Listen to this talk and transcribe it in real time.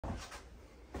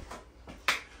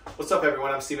What's up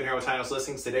everyone, I'm Steven here with Tiny House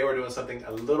Listings. Today we're doing something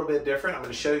a little bit different. I'm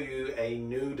going to show you a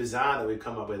new design that we've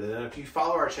come up with. And if you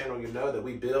follow our channel, you know that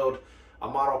we build a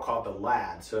model called the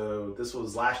LAD. So this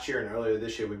was last year and earlier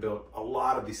this year we built a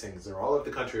lot of these things. They're all over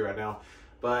the country right now.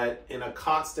 But in a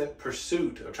constant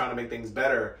pursuit of trying to make things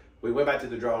better, we went back to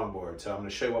the drawing board. So I'm going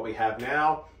to show you what we have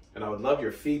now. And I would love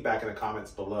your feedback in the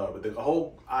comments below. But the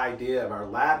whole idea of our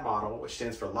LAD model, which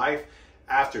stands for Life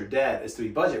After Debt, is to be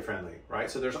budget friendly,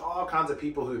 right? So there's all kinds of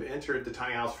people who've entered the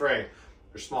tiny house fray.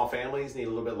 There's small families need a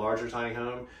little bit larger tiny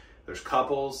home. There's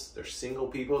couples, there's single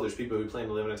people, there's people who plan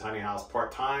to live in a tiny house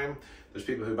part-time. There's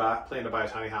people who plan to buy a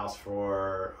tiny house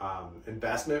for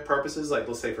investment purposes, like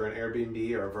let's say for an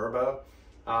Airbnb or a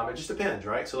Vrbo. It just depends,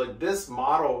 right? So like this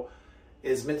model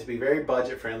is meant to be very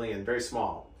budget friendly and very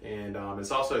small. And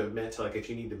it's also meant to, like, if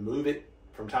you need to move it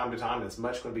from time to time, it's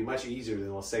going to be much easier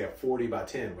than, let's say, a 40 by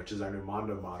 10, which is our new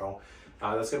Mondo model.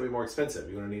 That's going to be more expensive.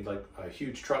 You're going to need like a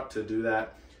huge truck to do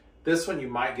that. This one you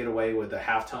might get away with a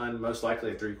half-ton, most likely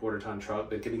a 3/4 ton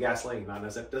truck, but it could be gasoline,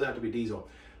 doesn't have to be diesel.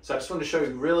 So I just wanted to show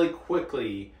you really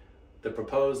quickly the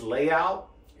proposed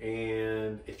layout.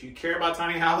 And if you care about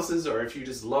tiny houses, or if you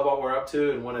just love what we're up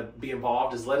to and want to be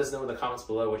involved, just let us know in the comments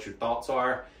below what your thoughts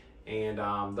are. And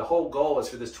the whole goal is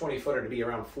for this 20-footer to be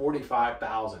around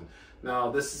 $45,000. Now,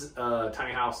 this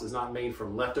tiny house is not made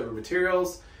from leftover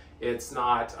materials. It's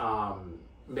not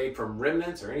made from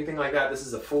remnants or anything like that. This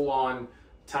is a full-on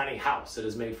tiny house that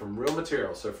is made from real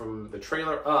materials. So from the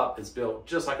trailer up, it's built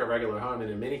just like a regular home,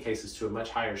 and in many cases to a much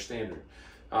higher standard.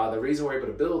 The reason we're able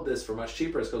to build this for much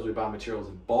cheaper is because we buy materials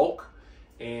in bulk,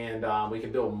 and we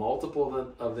can build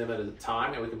multiple of them at a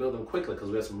time, and we can build them quickly because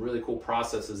we have some really cool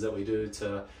processes that we do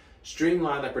to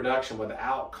streamline the production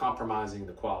without compromising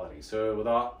the quality. So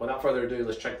without further ado,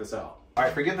 let's check this out. All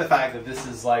right, forget the fact that this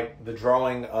is like the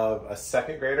drawing of a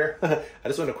second grader. I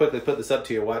just want to quickly put this up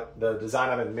to you, what the design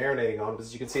I've been marinating on.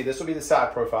 As you can see, this will be the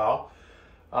side profile.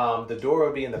 The door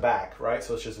would be in the back, right?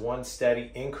 So it's just one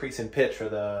steady increase in pitch for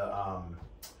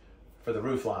the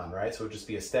roof line, right? So it would just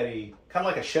be a steady, kind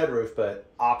of like a shed roof, but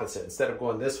opposite. Instead of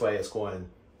going this way, it's going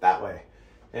that way.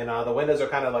 And the windows are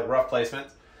kind of like rough placement.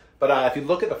 But if you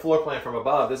look at the floor plan from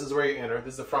above, this is where you enter.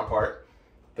 This is the front part.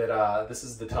 This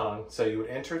is the tongue. So you would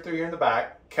enter through here in the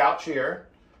back, couch here,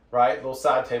 right? Little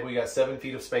side table. You got 7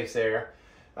 feet of space there.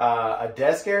 A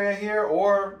desk area here,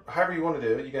 or however you want to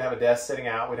do it. You can have a desk sitting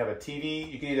out. We'd have a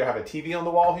TV. You can either have a TV on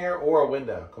the wall here or a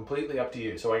window. Completely up to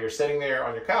you. So while you're sitting there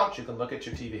on your couch, you can look at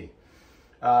your TV.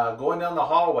 Going down the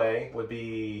hallway would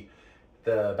be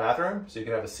the bathroom. So you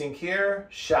could have a sink here,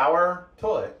 shower,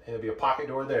 toilet, and it'd be a pocket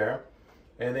door there.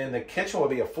 And then the kitchen will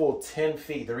be a full 10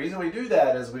 feet. The reason we do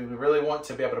that is we really want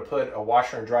to be able to put a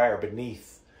washer and dryer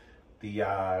beneath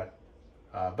the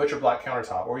butcher block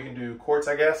countertop. Or you can do quartz,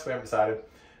 I guess. We haven't decided.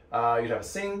 You'd have a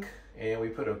sink, and we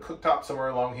put a cooktop somewhere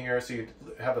along here. So you'd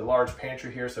have a large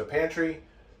pantry here. So pantry,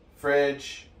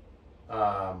 fridge,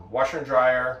 washer and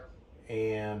dryer,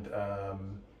 and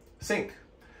sink.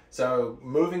 So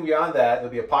moving beyond that, there'll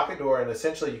be a pocket door, and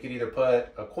essentially you could either put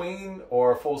a queen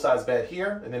or a full-size bed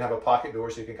here and then have a pocket door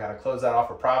so you can kind of close that off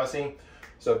for privacy.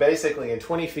 So basically in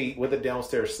 20 feet with a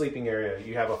downstairs sleeping area,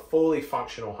 you have a fully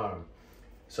functional home.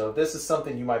 So if this is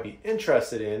something you might be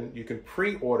interested in, you can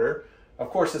pre-order. Of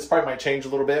course, this probably might change a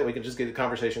little bit. We can just get the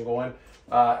conversation going.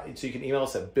 So you can email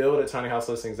us at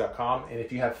build@tinyhouselistings.com. And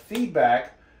if you have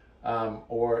feedback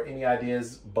or any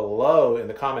ideas below in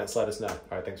the comments, let us know. All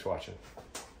right, thanks for watching.